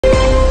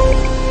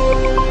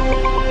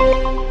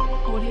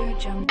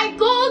notification. My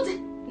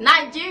good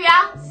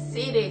Nigeria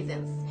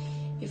citizens,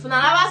 if you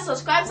never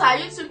subscribe to our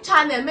YouTube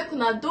channel, make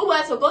una do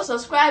well to go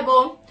subscribe.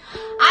 And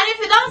if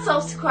you don't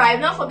subscribe,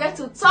 don't forget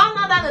to turn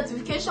on that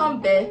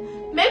notification bell.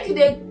 Make you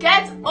dey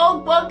get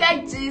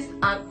ogbonge gist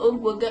and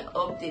ogbonge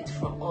update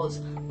from us.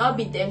 Not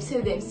be them say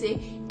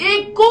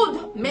it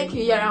good, make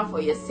you hear am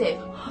for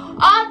yourself.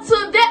 On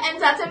today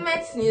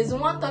entertainment news, we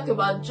want to talk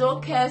about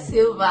Joker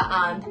Silva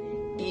and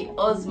her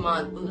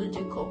husband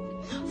Jacob.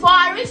 For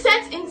a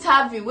recent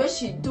interview where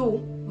she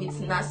do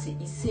with Nasi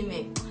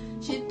Isime,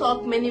 she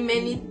talk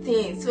many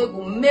things wey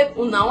go make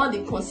una want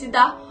to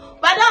consider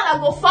whether una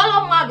go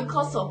follow man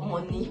because of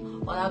money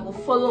or una go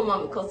follow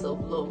man because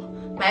of love.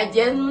 My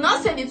dear,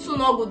 not say the two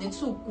not good, the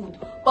two good,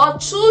 but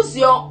choose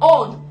your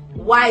own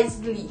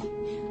wisely.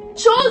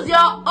 Choose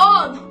your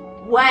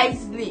own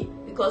wisely,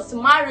 because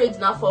marriage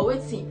now for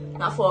waiting,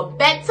 now for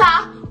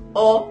better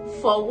or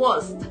for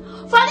worst.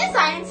 For this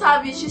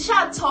interview, she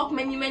shall talk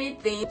many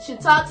things. She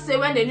talked say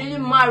when they newly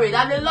married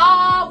that the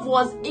love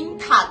was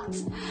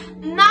intact.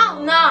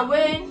 Now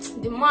when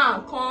the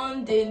man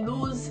can't they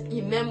lose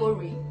his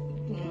memory.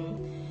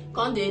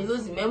 Can't they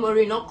lose the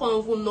memory, not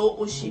can't even know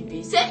who she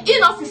be. Say he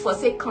not fit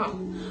forsake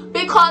am.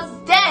 Because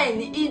then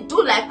he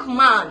do like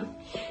man.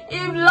 He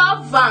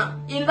love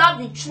them, he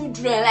love the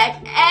children,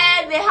 like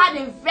they had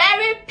a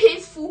very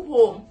peaceful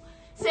home.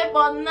 Say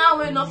but now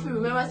we not fit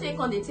remember, say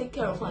can't they take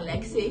care of her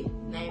like say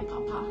na him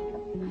papa.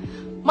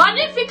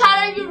 Money fit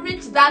carry you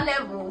reach that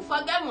level.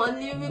 Forget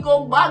money, we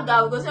go back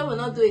out, we go say we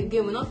not do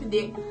again, we not fit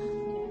dey.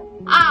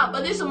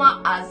 But this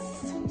woman has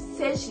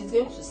said she's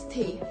going to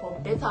stay for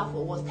better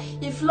for worse.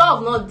 If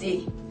love not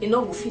there, you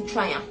know we fit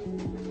try am.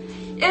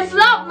 If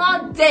love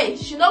not there,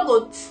 she not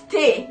go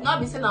stay, not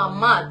be saying I'm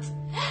mad.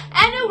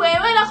 Anyway,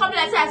 when I come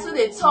like that, so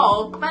they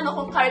talk, when I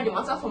come carry the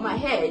matter from my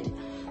head,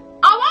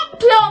 I want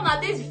play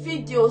on this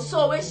video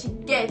so when she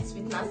gets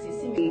with Nancy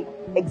Simi.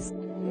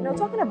 You know,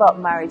 talking about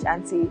marriage,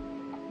 Auntie,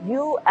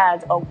 you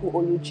and Uncle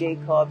Olu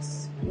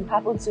Jacobs, you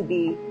happen to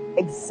be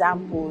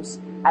examples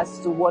as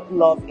to what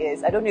love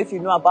is. I don't know if you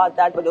know about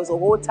that, but there was a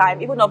whole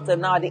time, even up to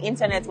now, the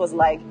internet was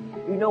like,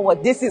 you know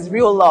what, this is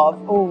real love.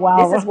 Oh wow.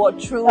 This is what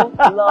true love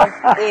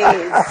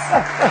is.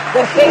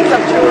 The face of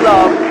true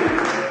love.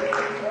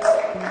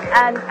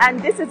 And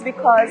this is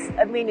because,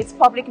 I mean, it's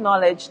public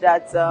knowledge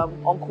that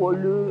Uncle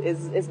Olu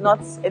is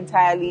not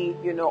entirely,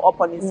 you know, up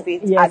on his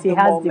feet at the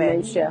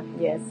moment. Yes, he has dementia.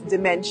 Yes.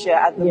 Dementia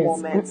at the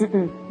moment.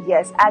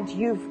 Yes, and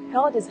you've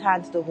held his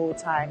hand the whole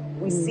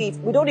time. We see it.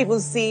 We don't even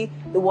see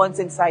the ones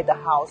inside the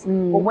house.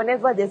 But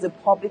whenever there's a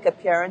public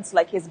appearance,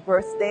 like his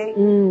birthday,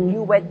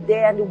 you were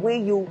there, and the way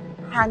you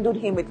handled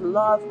him with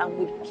love and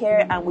with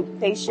care and with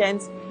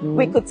patience,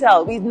 we could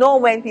tell. We know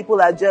when people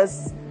are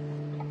just,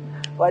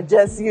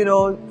 you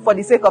know, for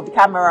the sake of the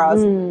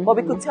cameras. But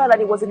we could tell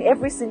that it was in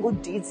every single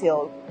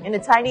detail, in the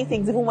tiny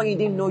things, even when you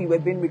didn't know you were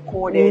being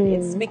recorded,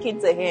 in speaking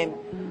to him.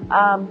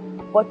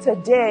 But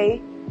today,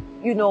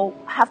 you know,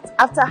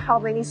 after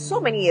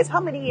so many years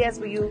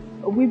were you?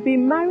 We've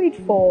been married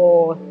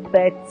for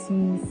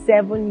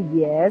 37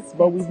 years,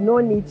 but we've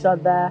known each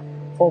other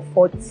for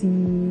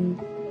 42.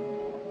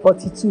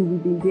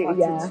 We've been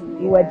dating,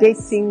 we were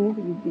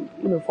dating,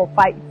 you know, for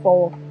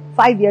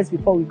 5 years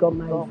before we got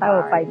married. 5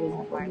 or 5 years.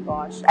 Oh my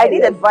gosh! I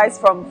need advice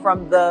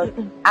from the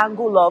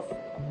angle of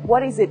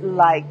what is it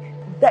like?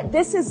 That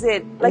this is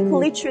it, like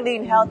literally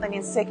in health and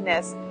in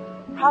sickness.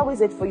 How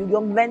is it for you?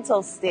 Your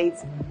mental state.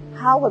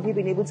 How have you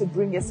been able to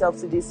bring yourself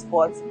to this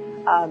spot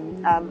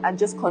and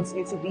just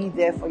continue to be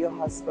there for your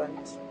husband?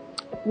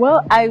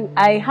 Well,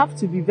 I have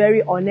to be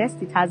very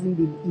honest. It hasn't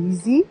been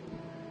easy.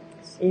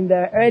 In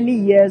the early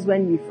years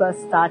when we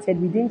first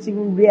started, we didn't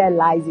even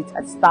realize it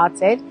had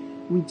started.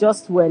 We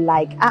just were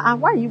like,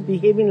 why are you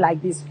behaving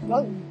like this?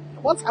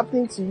 What's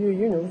happening to you?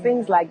 You know,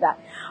 things like that.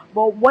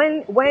 But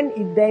when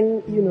it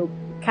then, you know,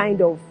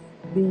 kind of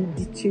the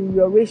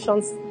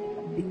deteriorations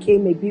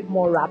became a bit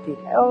more rapid.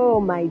 Oh,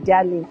 my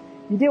darling.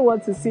 You didn't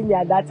want to see me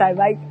at that time.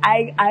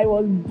 I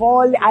was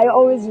bawling. I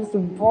always used to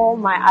bawl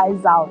my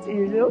eyes out,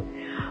 you know.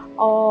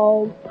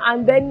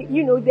 And then,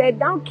 you know, there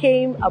now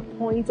came a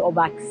point of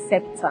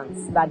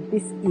acceptance that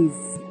this is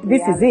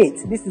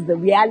it. This is the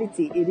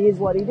reality. It is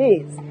what it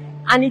is.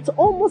 And it's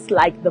almost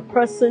like the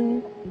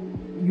person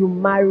you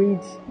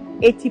married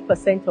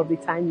 80% of the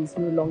time is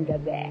no longer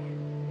there.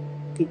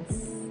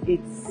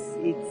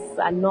 It's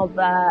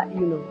another,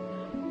 you know,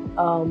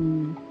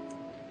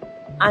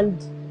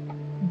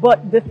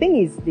 but the thing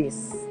is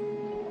this,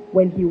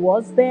 when he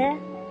was there,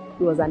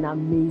 he was an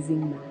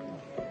amazing man.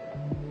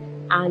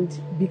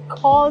 And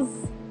because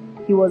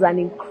he was an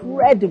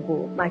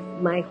incredible,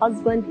 my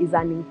husband is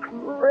an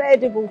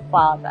incredible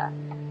father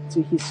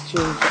to his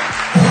children.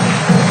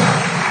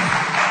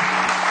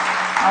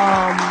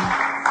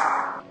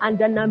 And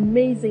an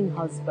amazing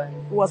husband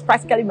who was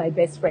practically my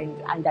best friend,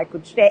 and I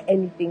could share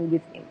anything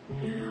with him,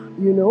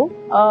 you know.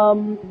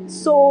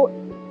 So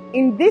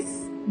in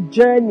this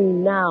journey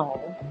now,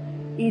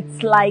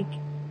 it's like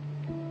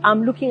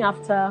I'm looking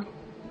after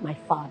my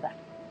father.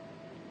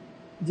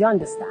 Do you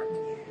understand?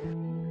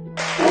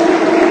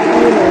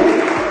 You know,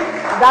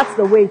 that's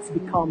the way it's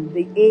become.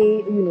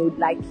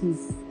 Like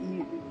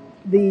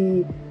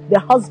the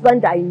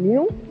husband I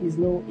knew is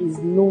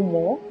no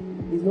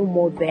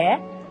more there,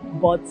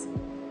 but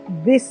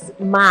this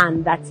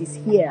man that is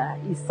here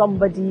is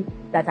somebody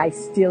that I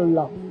still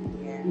love.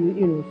 Yeah.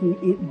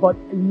 But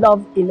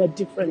love in a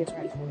different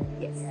way.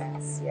 Yes.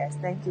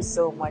 Thank you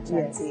so much,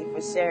 Auntie,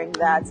 for sharing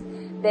that.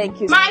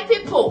 Thank you. My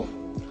people,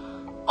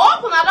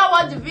 hope una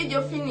watch the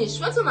video finish.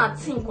 What do you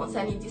think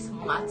concerning this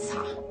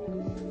matter?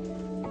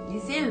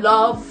 Is it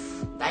love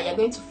that you're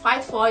going to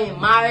fight for in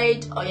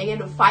marriage, or you're going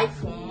to fight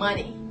for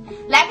money?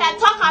 Like I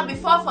talked about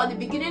before for the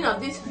beginning of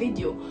this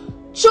video,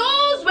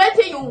 choose what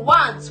you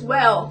want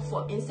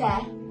for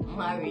inside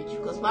marriage,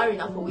 because marriage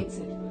is for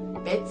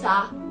waiting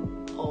better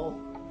or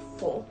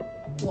for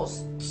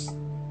worse.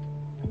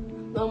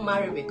 Don't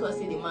marry because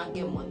the man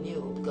get money,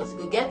 because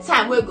you get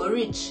time where you go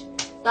rich.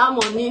 That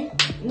money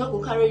not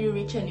go carry you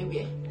rich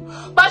anywhere.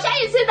 But when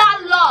you see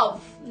that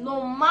love,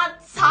 no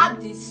matter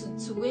the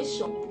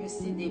situation, you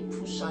see they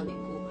push and they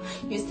go.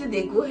 You see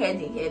they go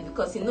head in head,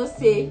 because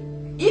say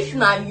if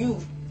not you,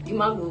 the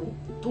man will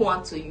do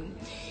one to you.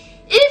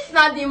 If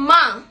not the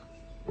man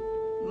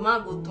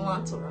will do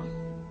one to him.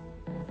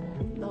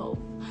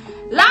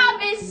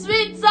 Love is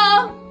sweet,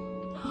 so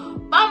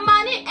but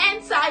money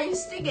enter, you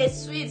still get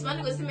sweet.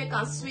 Money go still make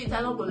am sweet,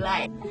 I don't go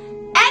lie.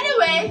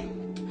 Anyway,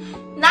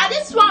 now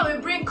this one we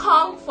bring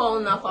come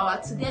for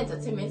our today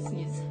entertainment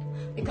news,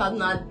 because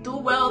now do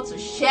well to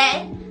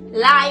share,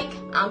 like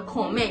and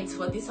comment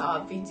for this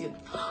our video.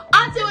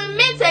 Until we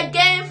meet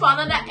again for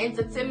another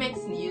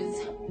entertainment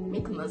news,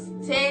 make us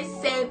stay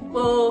safe.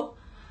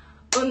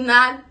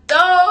 Una do.